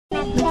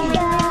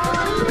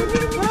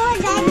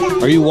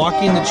Are you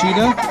walking the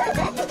cheetah?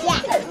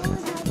 Yeah.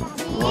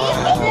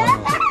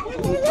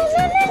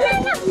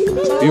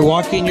 You're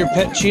walking your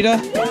pet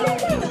cheetah?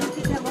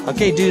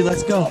 Okay, dude,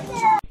 let's go.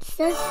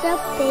 Wait,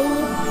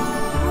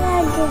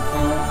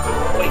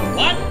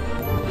 what?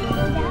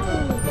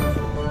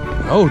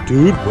 Oh,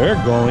 dude, we're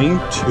going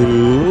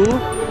to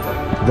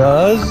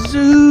the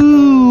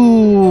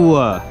zoo.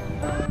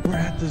 We're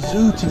at the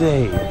zoo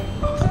today.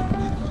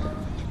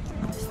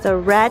 It's the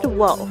red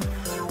wolf.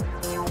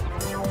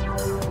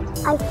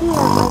 I see it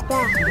like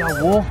that. See that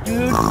wolf,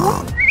 dude?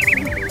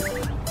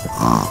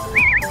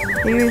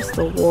 There's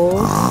the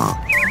wolves.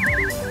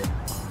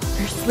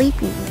 They're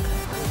sleeping.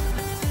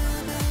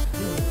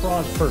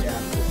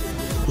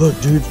 Look,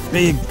 dude,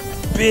 big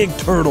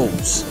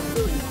turtles.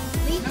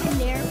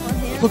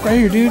 Look right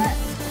here, dude.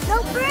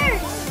 No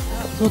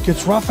birds. Look,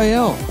 it's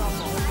Raphael.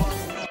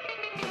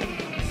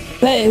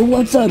 Hey,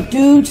 what's up,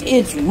 dudes?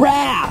 It's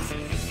Raph.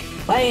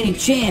 By any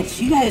chance,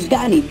 you guys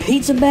got any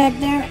pizza back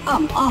there?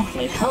 I'm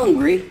awfully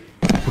hungry.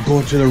 We're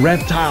going to the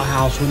reptile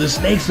house where the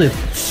snakes live.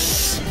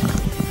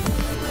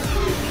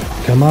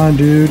 Come on,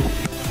 dude.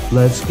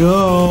 Let's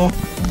go.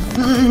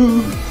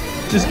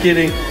 Just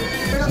kidding.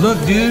 Look,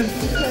 dude.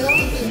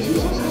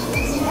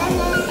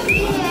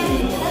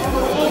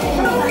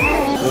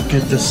 Look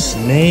at the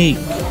snake.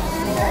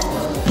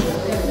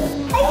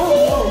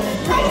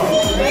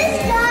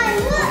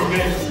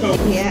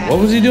 Yeah. What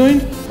was he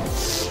doing?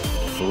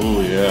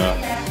 Oh, yeah.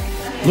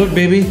 Look,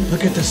 baby.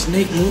 Look at the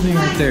snake moving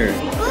right there.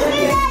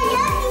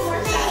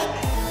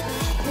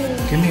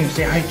 Come here,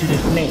 say hi to the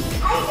snake.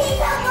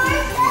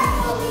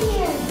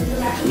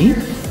 See?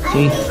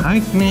 Say hi,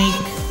 snake.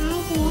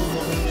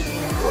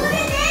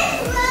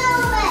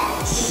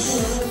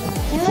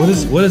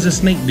 What does a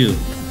snake do?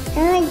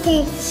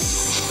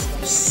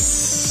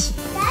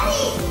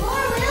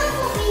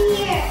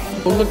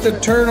 Oh, look, the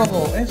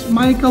turtle. It's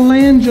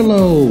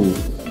Michelangelo.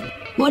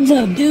 What's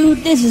up,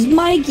 dude? This is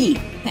Mikey.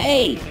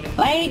 Hey,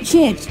 by any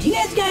chance, do you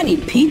guys got any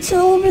pizza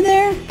over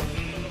there?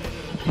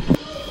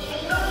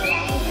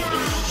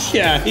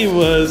 Yeah, he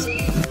was.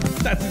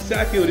 That's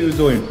exactly what he was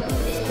doing.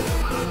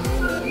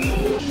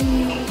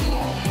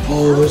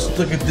 Oh, let's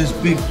look at this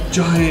big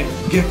giant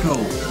gecko.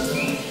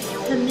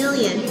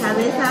 Chameleon.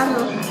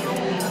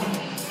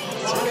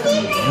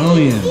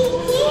 Chameleon.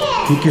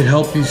 He could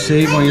help you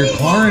save on your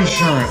car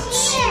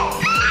insurance.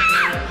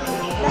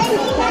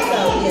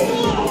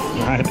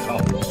 I know.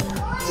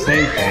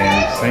 Same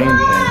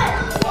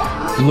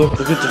thing. Look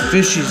at the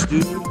fishies,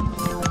 dude.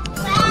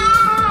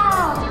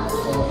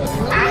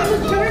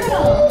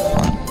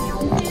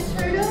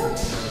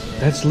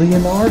 That's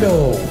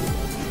Leonardo.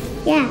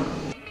 Yeah.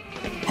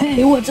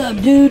 Hey, what's up,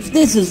 dudes?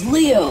 This is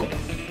Leo.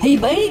 Hey,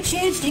 by any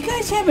chance, do you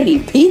guys have any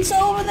pizza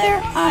over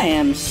there? I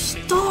am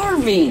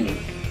starving.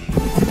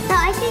 No,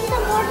 I think the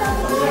more down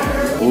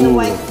here. See the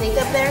white snake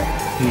up there?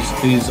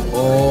 He's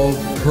all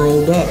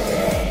curled up.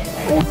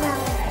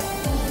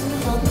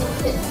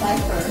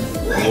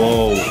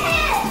 Whoa.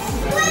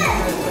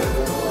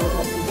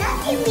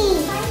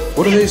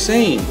 What are they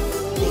saying?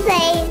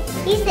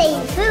 He's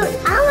saying food.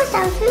 I want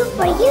some food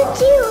for you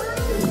too.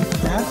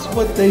 That's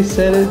what they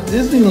said at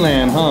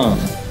Disneyland, huh?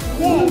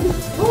 Yes.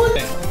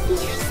 He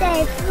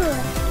said food.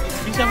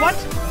 He said what?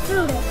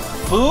 Food.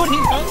 Food?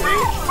 He's hungry?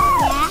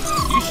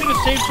 Yeah. You should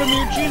have saved some of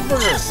your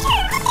cheeseburger.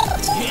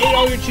 You ate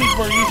all your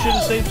cheeseburger. You should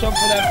have saved some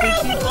for that fish.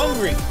 He's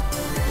hungry.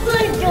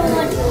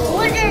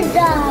 What is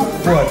that?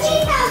 What?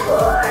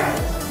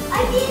 I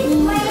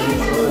didn't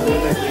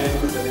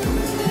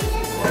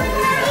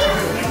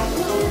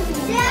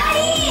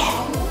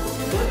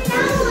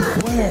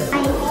Where?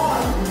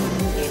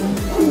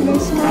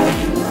 This guy.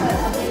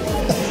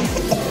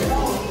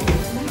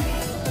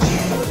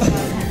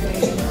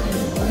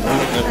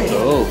 Look at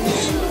those.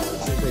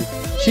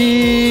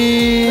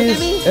 Cheese!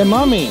 Hey,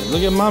 mommy,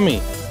 look at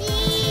mommy.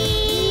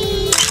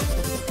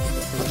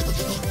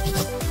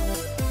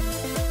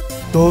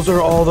 Those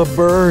are all the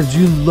birds.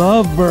 You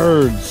love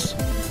birds.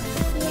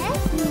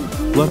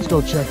 Yes. Let's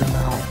go check them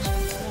out.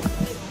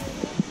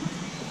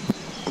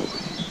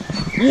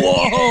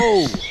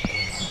 Whoa!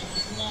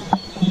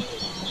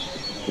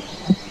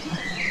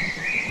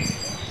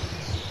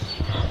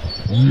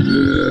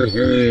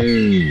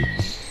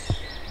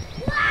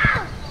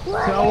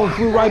 That one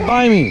flew right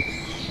by me.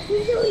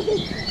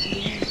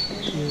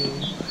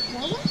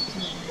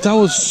 That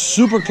was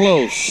super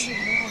close.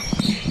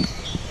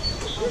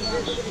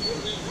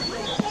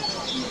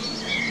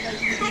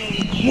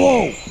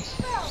 Whoa!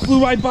 Flew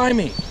right by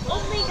me.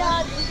 Oh my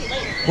God.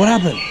 What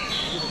happened?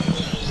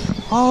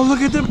 Oh,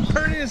 look at the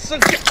bird. It's so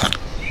cute.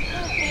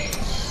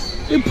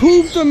 It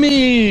pooped on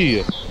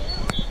me.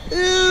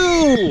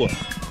 Ew.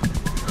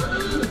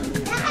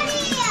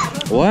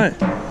 What?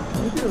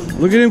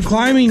 Look at him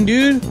climbing,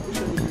 dude.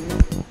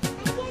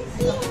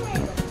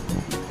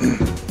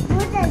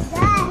 What is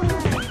that?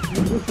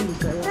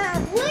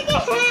 Look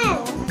at him.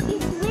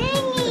 He's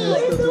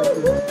swinging.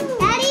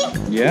 Daddy?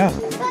 Yeah.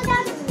 Let's go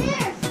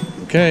downstairs.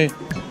 Okay.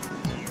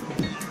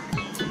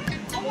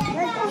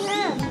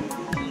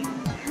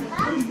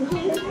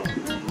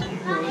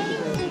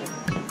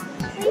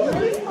 Look at him.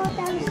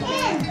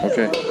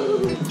 Okay.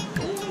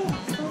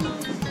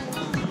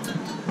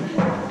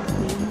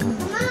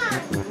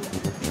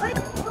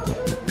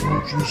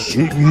 Just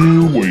sitting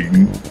here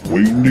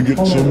waiting to get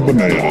some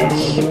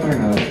bananas.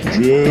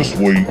 Just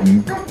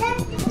waiting.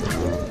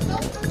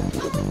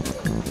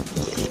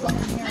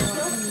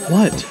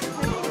 What?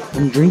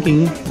 I'm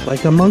drinking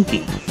like a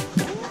monkey.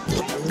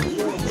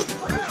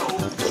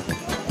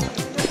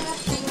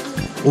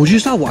 Would you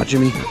stop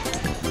watching me?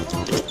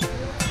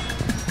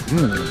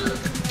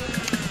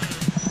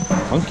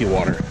 Monkey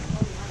water.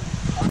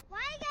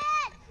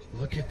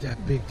 Look at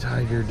that big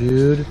tiger,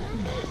 dude.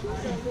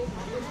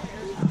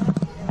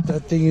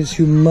 That thing is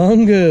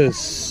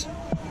humongous.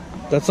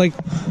 That's like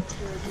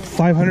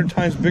 500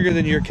 times bigger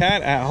than your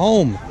cat at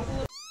home.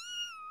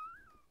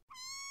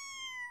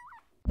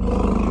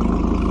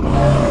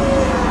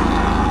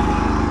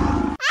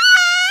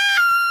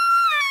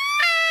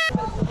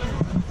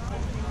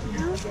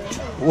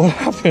 What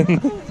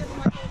happened?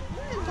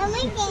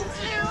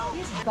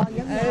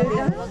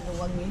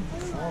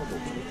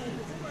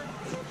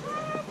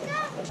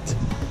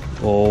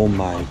 Oh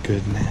my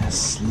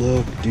goodness.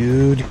 Look,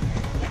 dude.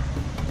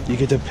 You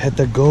get to pet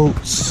the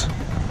goats.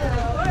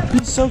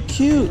 He's so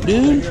cute,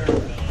 dude.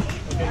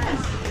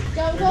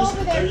 Don't go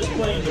over there. Just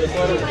playing. Just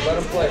let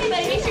him play. Hey,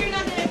 make sure you're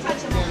not going to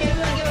touch him, okay? We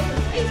want to give him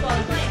some space while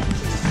he's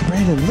playing.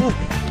 Brandon, look.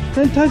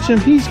 Don't touch him.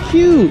 He's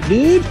cute,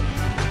 dude.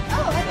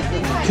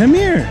 Come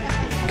here.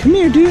 Come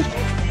here, dude.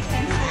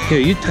 Here,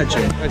 you touch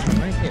him. Touch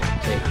him right here.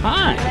 Say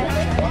hi.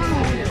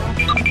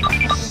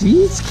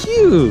 See, it's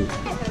cute.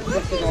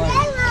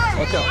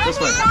 Watch out, this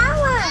way.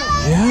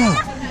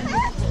 Yeah.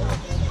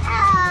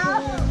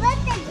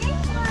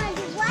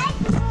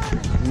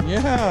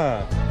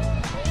 Yeah.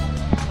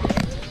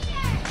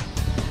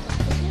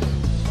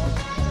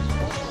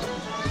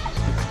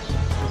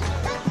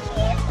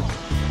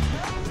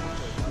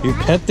 You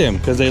pet them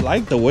because they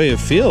like the way it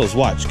feels.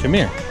 Watch, come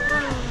here.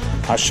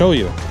 I'll show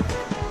you.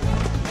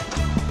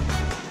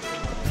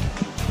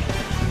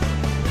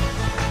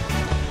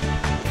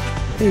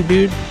 Hey,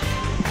 dude.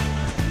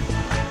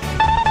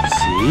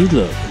 See,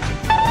 look.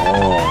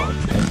 Oh.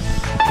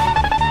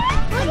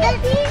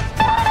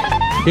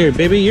 Here,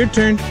 baby, your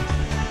turn.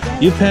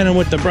 You pet him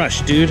with the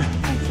brush, dude.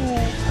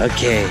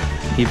 Okay.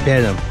 You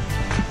pet him.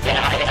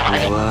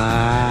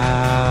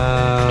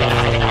 Wow.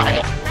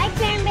 My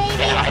turn,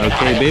 baby.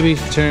 Okay,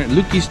 baby's turn.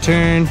 Lukey's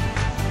turn.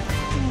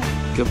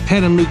 Go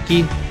pet him,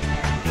 Lukey.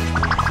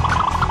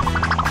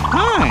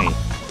 Hi.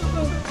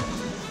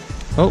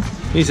 Oh,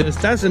 he says,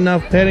 that's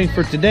enough petting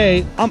for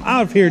today. I'm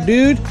out of here,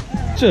 dude.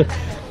 It's a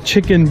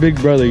chicken big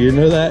brother. You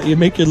know that? You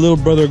make your little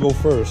brother go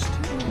first.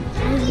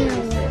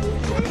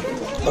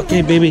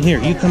 Okay, baby, here.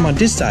 You come on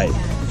this side.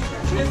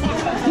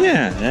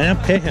 Yeah, and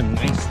I'll pet him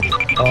nicely.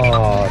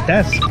 Oh,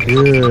 that's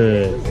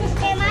good.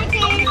 Okay, my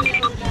turn.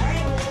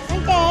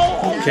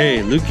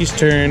 Okay, Lukey's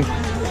turn.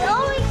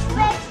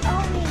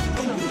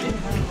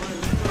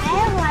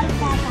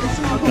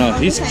 No,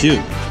 he's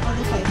cute.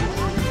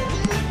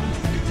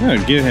 I'm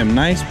gonna give him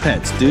nice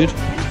pets, dude.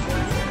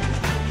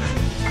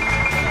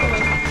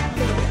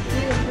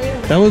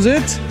 That was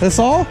it? That's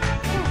all?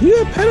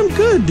 You pet him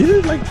good,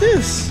 dude, like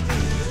this.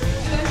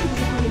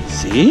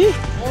 See?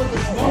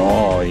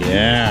 Oh,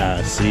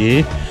 yeah,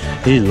 see?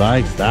 He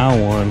likes that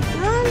one.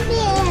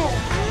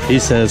 He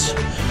says,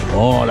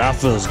 oh, that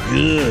feels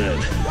good.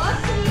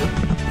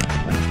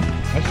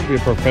 I should be a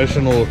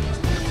professional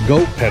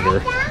goat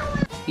petter.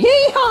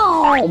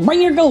 Yeehaw!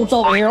 Bring your goats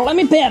over here. Let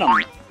me pet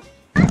them.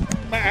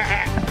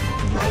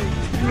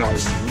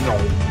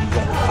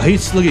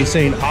 He's looking,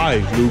 saying, hi,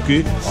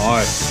 Lukey.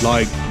 I'd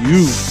like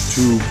you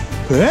to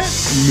pet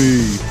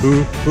me.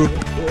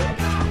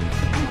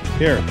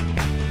 Here,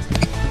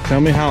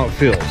 tell me how it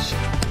feels.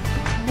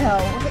 No.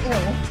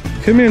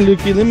 Come here,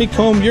 Lukey. Let me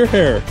comb your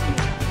hair.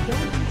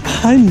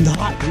 I'm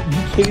not.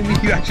 You kidding me?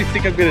 You actually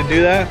think I'm gonna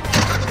do that?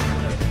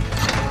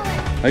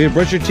 I gotta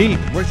brush your teeth.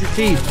 Brush your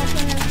teeth.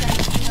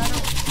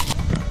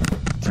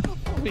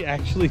 We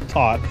actually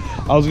thought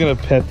I was gonna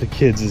pet the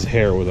kids'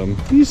 hair with them.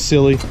 You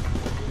silly.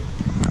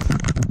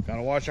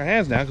 Gotta wash our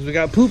hands now because we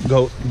got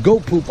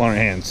goat poop on our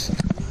hands.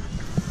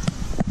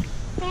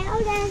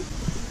 Hold on.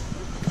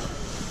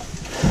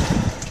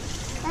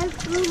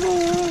 That's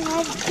moving.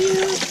 That's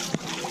cute.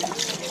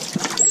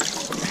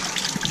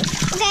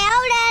 Okay,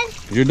 hold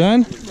on. You're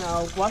done?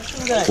 No, wash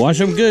them good. Wash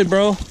them good,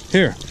 bro.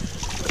 Here.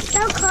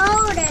 So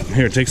cold.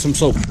 Here, take some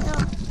soap.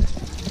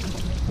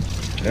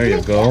 There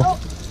you go.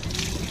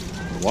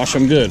 Wash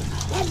them good.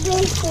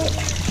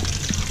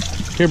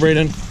 Here,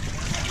 Brayden.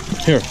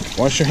 Here,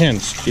 wash your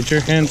hands. Get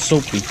your hands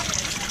soapy.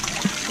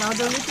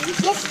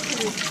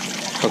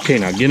 Okay,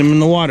 now get them in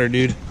the water,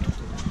 dude.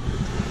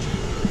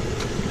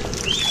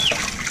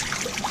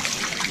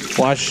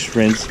 Wash,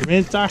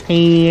 rinse our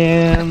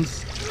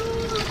hands.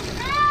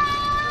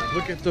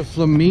 Look at the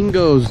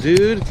flamingos,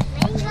 dude.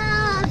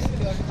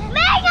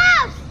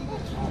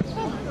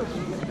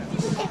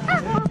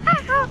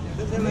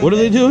 What are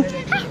they doing?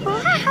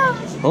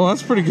 Oh,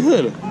 that's pretty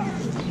good.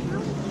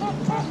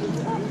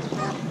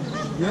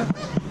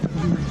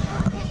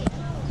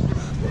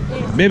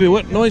 Baby,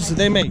 what noise did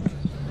they make?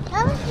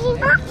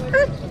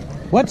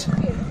 What?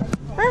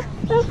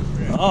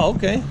 Oh,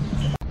 okay.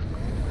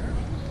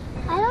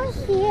 I don't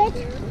see it.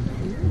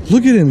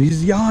 Look at him,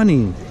 he's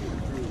yawning.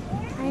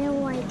 I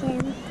don't like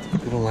him.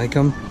 You don't like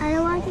him? I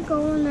don't want to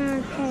go in there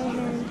and pet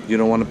him. You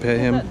don't want to pet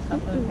him?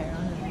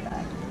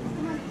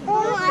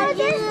 Oh, I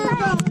just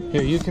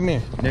Here, you come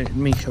here. Let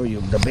me show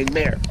you the big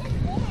bear.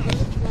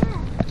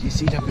 Do you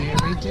see the bear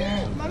right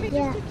there?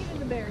 Yeah.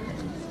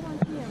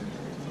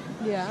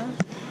 Yeah.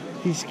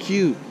 He's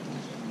cute.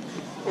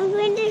 I'm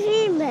going to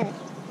see it.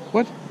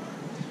 What?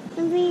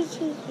 I'm going to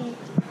see it.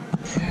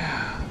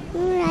 Yeah. I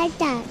like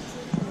that.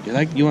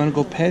 You want to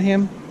go pet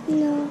him?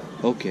 No.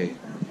 Okay.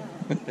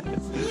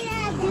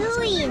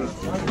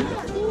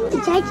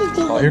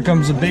 Oh, here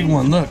comes the big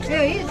one. Look.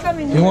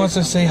 He wants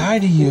to say hi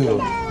to you.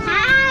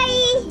 Hi.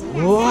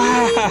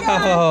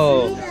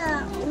 Wow.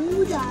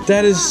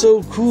 That is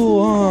so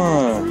cool,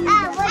 huh?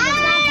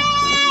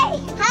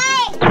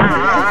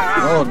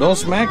 Hi. Oh, don't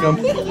smack him.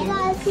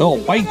 They'll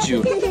bite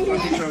you.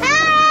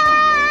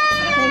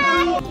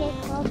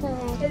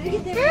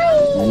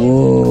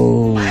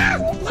 Whoa.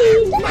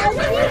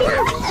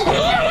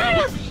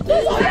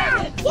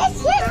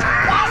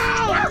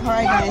 All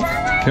right, guys.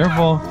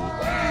 Careful.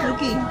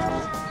 Looky.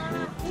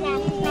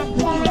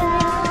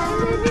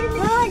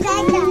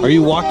 Are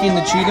you walking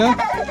the cheetah?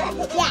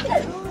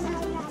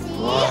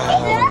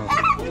 Wow.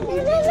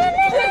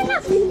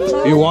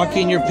 You're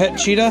walking your pet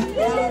cheetah?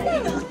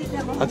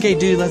 Okay,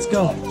 dude, let's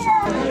go.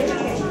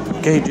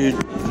 Okay, dude,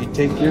 you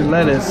take your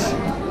lettuce,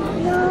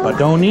 but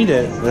don't eat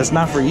it. That's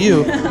not for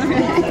you.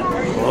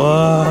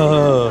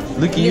 Whoa.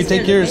 Looky, you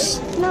take yours.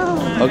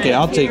 Okay,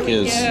 I'll take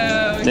his.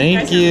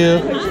 Thank you.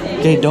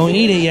 Okay, don't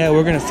eat it yet.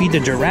 We're gonna feed the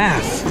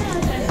giraffe.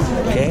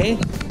 Okay?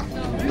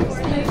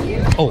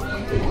 Oh,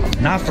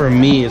 not for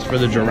me, it's for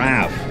the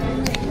giraffe.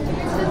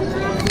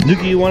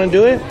 Lukey, you wanna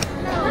do it?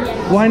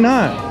 Why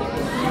not?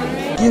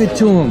 Give it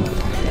to him.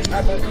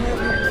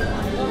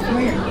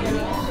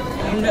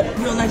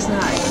 Real nice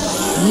and high.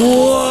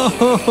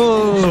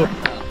 Whoa!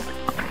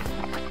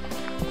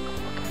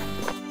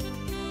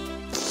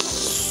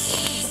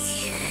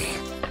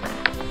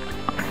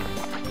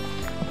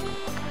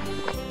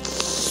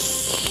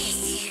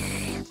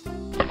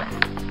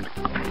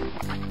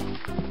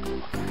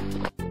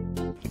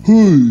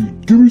 Hey,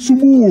 give me some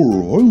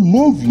more. I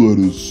love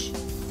lettuce.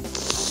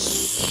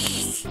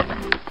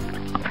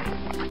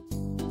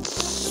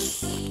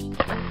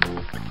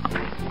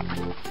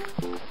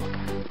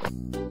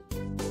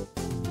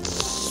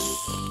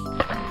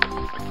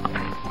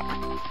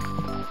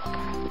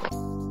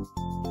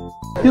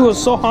 He was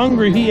so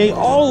hungry, he ate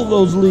all of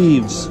those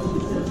leaves.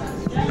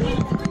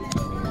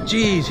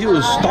 Jeez, he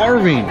was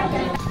starving.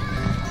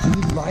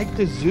 Did you like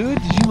the zoo?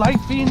 Did you like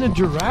feeding the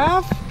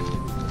giraffe?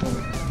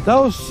 That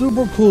was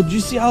super cool. Did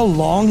you see how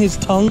long his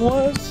tongue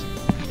was?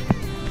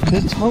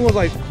 His tongue was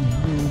like...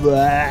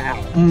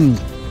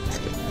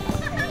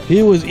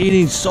 He was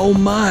eating so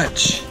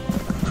much.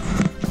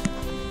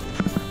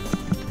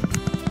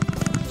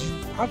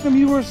 How come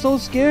you were so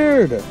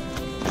scared?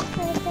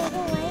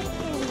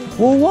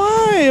 Well,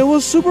 why? It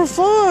was super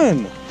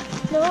fun.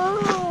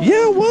 No.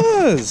 Yeah, it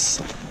was.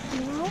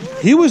 No.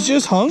 He was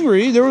just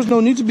hungry. There was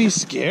no need to be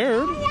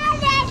scared.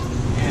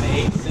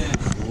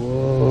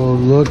 Whoa,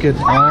 look at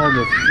all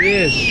the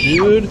fish,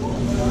 dude.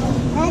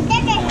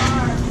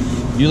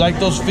 You like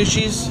those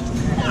fishies?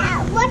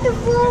 Yeah, what's the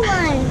blue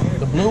one?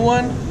 The blue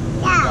one?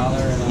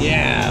 Yeah.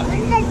 Yeah.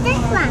 What's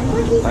this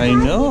one? I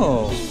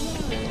know.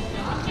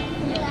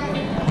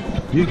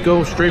 You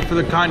go straight for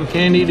the cotton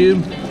candy,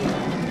 dude.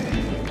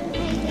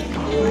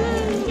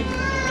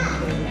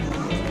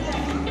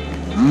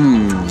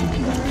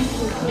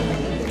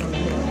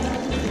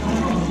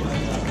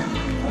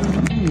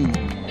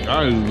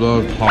 I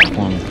love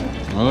popcorn.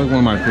 I like one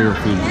of my favorite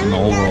foods in the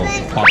whole world,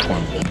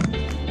 popcorn.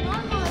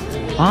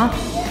 Huh?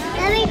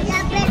 Let me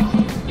drop it.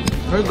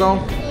 There you go.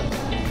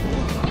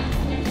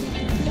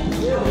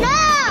 No!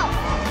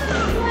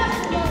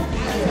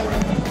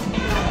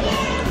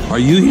 Are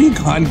you eating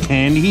cotton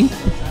candy?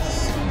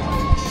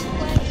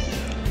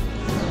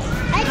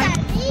 I got a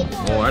big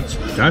one. Oh,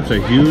 that's a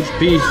huge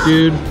piece,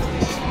 dude.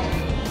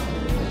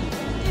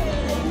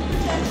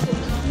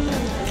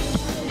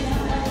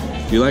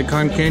 You like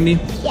cotton candy?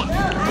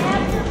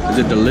 Yeah. Is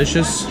it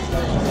delicious? The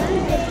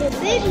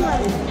big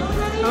one.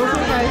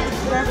 Okay, guys.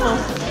 Careful.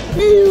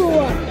 Blue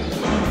one.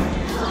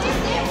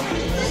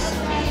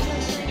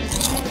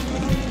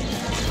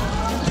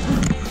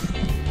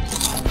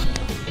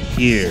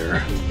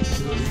 Here.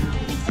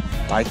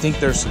 I think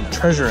there's some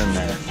treasure in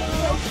there.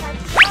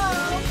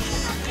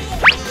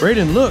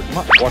 Brayden, look.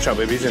 Watch out,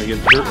 baby. He's gonna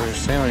get dirt or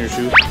sand on your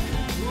shoe.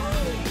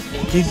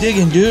 Keep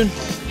digging, dude.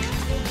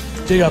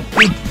 Dig a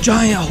big,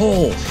 giant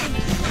hole.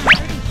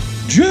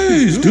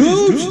 Jeez,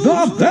 dude, it's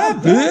not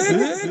that big.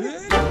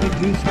 Hey,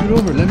 dude, scoot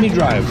over. Let me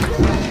drive.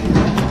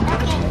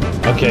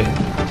 Okay.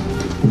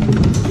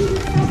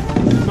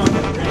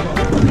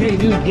 Okay,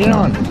 dude, get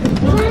on.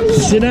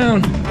 Sit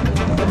down.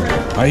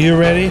 Are you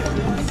ready?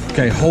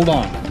 Okay, hold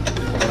on.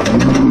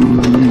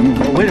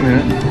 Oh, wait a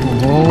minute.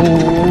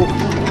 Oh.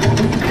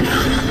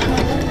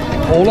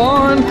 Hold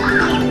on.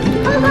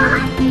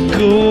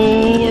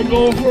 Cool. We're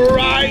going for a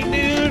ride,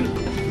 dude.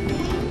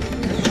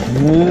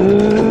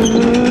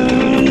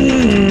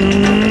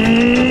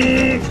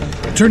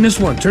 Turn this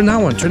one. Turn that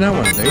one. Turn that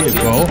one. There you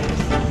go.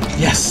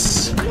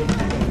 Yes.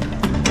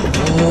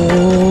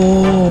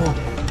 Oh.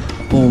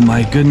 Oh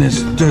my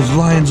goodness. There's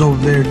lions over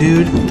there,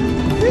 dude.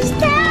 Who's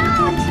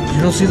that?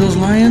 You don't see those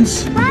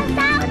lions? What's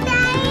that,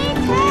 Daddy?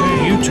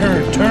 Okay, you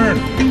turn. Turn.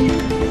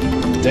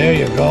 There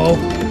you go.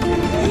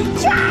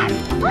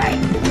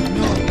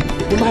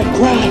 We might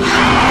crash.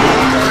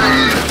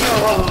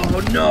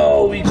 Oh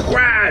no, we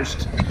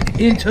crashed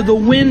into the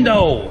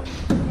window.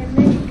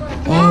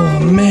 Oh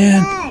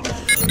man.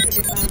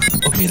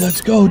 Okay,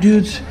 let's go,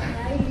 dudes.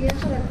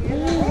 Let's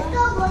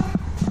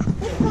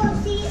go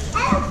see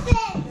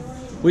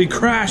elephants. We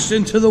crashed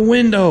into the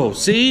window.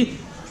 See?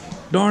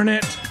 Darn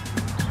it.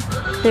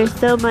 There's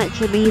so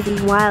much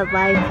amazing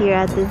wildlife here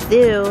at the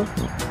zoo.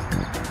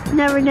 You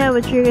never know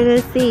what you're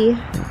gonna see.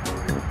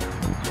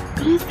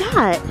 What is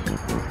that?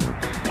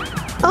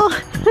 Oh,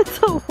 that's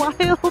a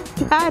wild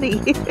daddy.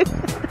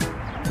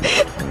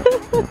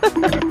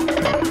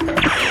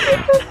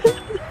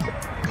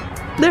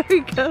 There he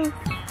goes.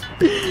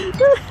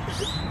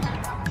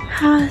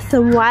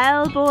 Some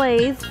wild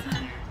boys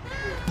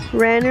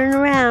running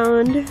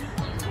around.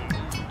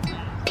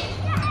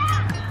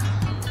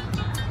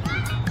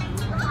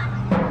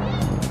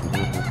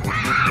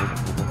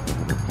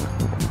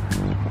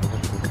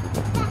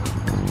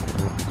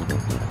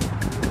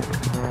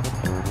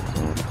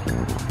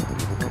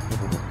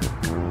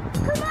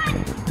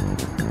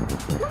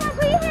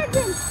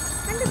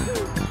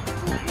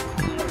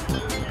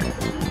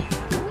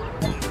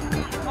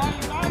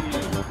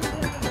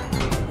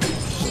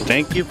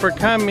 Thank you for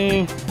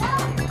coming.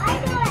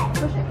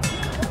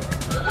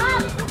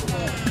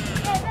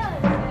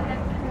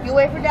 You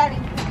wait for Daddy.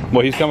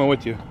 Well, he's coming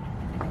with you.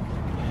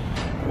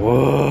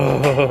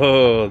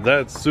 Whoa,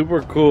 that's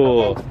super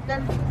cool.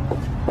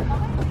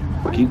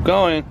 Keep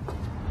going.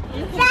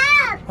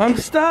 I'm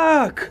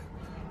stuck.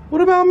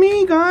 What about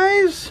me,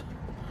 guys?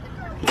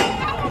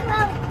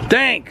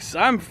 Thanks,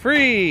 I'm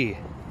free.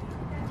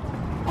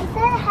 I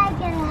said I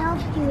can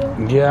help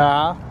you.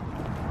 Yeah.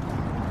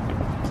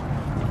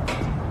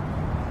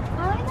 I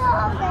want to go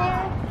up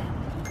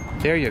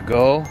there. There you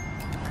go.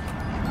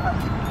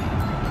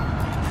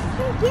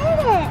 You get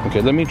it.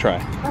 Okay, let me try.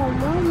 Oh,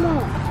 no.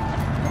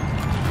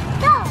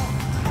 Go.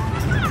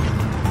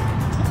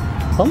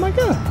 Oh my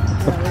God.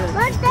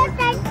 What's that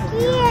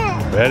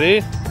here?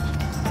 Ready?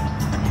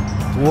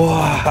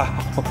 Wow.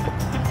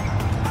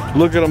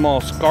 Look at them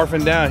all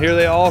scarfing down. Here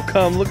they all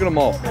come. Look at them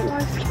all.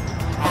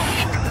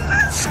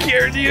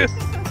 Scared you?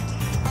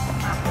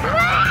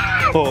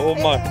 Oh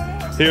my.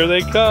 Here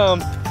they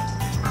come.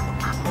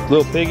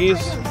 Little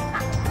piggies.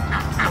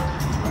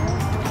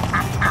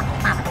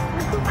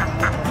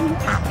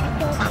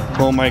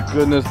 Oh my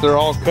goodness, they're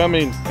all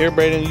coming. Here,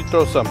 Brayden, you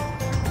throw some.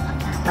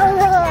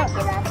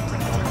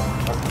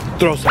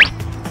 Throw some.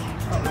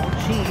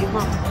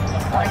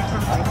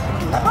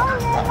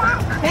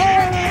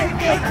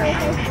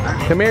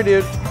 Come here,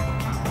 dude. No,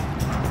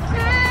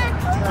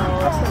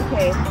 it's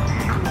okay.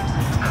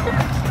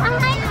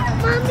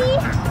 Mommy.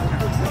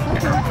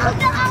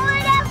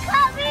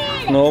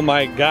 Coming. Oh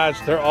my gosh,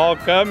 they're all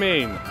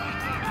coming.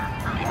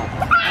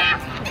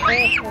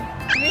 Here.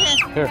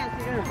 You're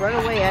gonna run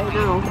away, I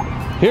know.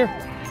 Here.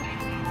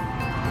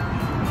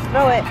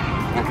 Throw it.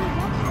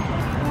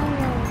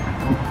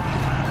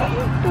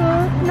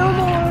 No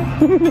more.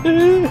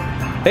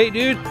 Hey,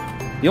 dude,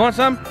 you want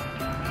some?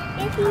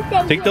 If you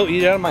say Think they'll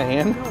eat it out of my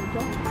hand?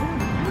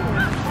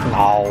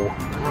 No.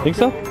 Think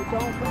so?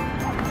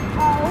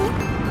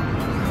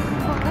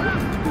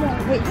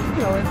 Wait, just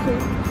throw it,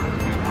 please.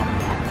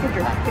 Put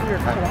your finger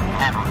cut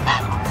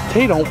off.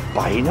 They don't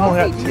bite. No,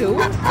 They do.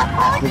 Look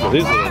at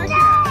this little.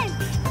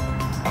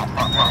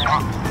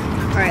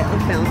 Alright,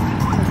 let's bounce.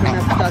 That's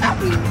enough duck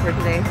feeding for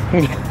today.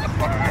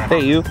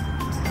 Hey, you.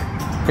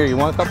 Here, you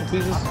want a couple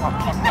pieces?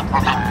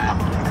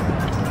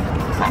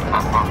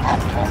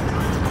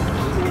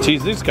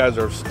 Jeez, these guys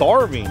are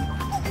starving.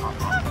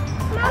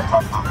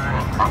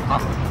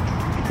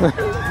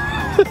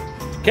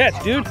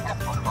 Catch, dude.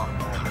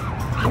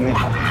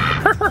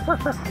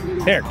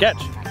 Here,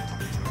 catch.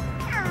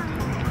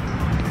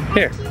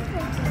 Here.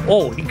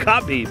 Oh, he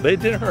caught me, but it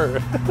didn't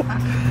hurt.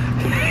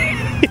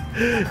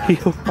 He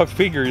hooked my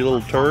finger, you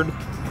little turd.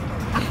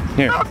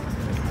 Here.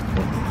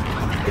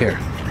 Here.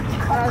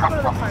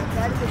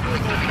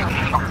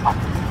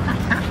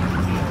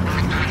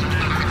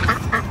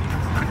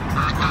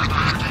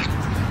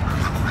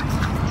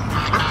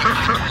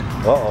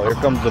 Uh-oh, here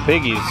comes the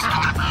piggies.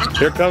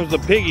 Here comes the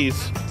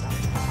piggies.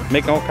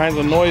 Making all kinds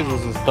of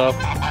noises and stuff.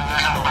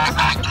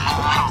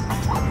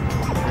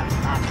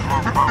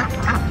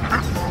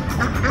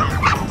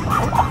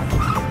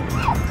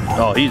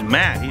 Oh, he's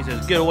mad. He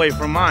says, get away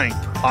from mine,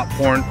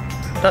 popcorn.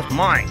 That's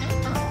mine.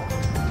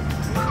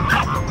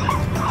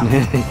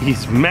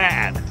 He's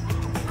mad.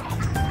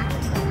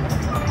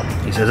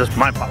 He says, it's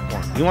my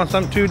popcorn. You want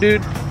some too,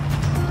 dude?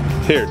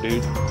 Here,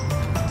 dude.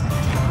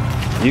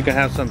 You can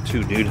have some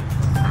too, dude.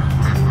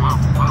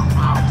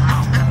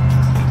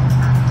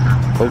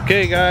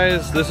 Okay,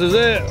 guys, this is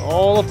it.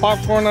 All the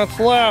popcorn that's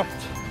left.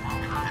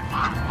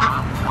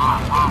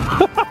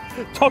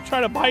 Don't try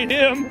to bite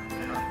him.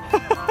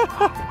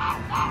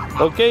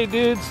 Okay,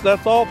 dudes,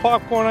 that's all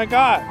popcorn I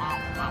got.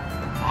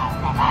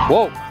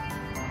 Whoa.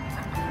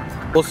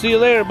 We'll see you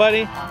later,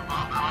 buddy.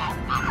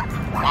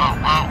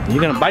 You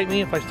gonna bite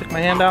me if I stick my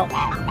hand out?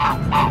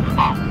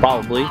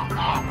 Probably.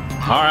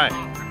 All right.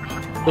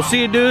 We'll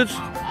see you, dudes.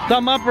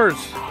 Thumb uppers.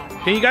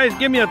 Can you guys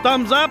give me a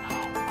thumbs up?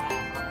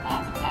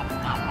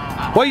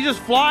 What, you just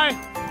fly?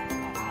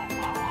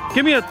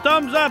 Give me a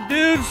thumbs up,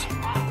 dudes.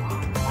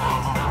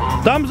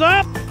 Thumbs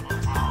up?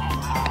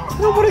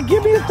 Nobody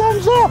give me a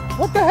thumbs up.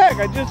 What the heck?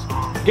 I just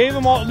gave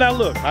them all. Now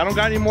look, I don't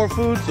got any more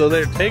food, so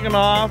they're taking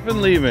off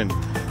and leaving.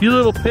 You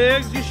little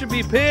pigs, you should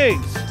be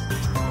pigs.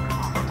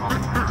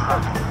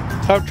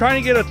 I'm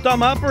trying to get a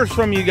thumb uppers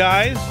from you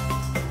guys.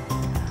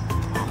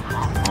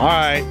 All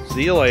right,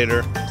 see you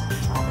later.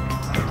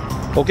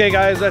 Okay,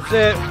 guys, that's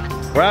it.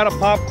 We're out of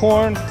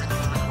popcorn.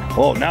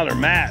 Oh, now they're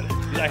mad.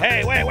 He's like,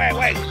 hey, wait.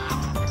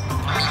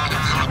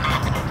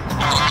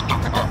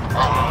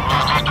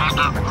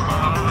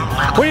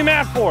 What are you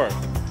mad for?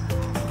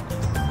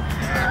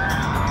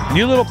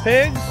 You little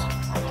pigs?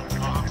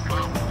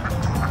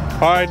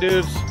 Alright,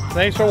 dudes.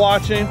 Thanks for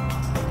watching.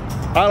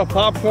 Out of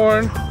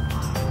popcorn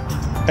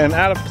and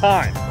out of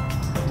time.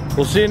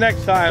 We'll see you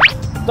next time.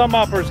 Thumb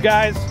uppers,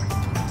 guys.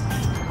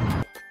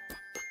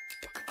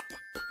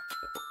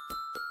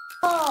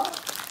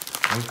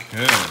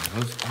 Okay,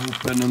 let's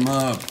open them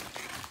up.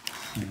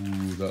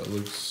 Ooh, that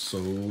looks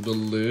so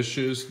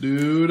delicious,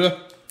 dude.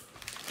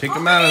 Take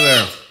them out of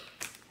there.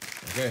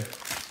 Okay.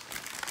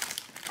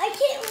 I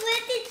can't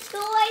let it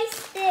slice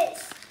this.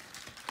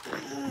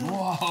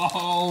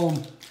 Wow.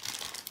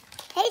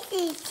 This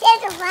is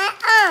shit of my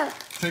arm.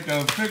 Take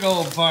a big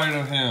old bite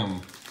of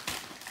him.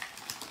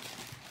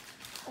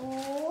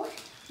 Oh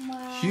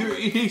my. Here,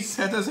 he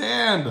set his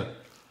hand.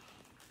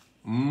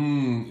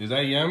 Mmm, is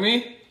that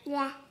yummy?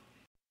 Yeah.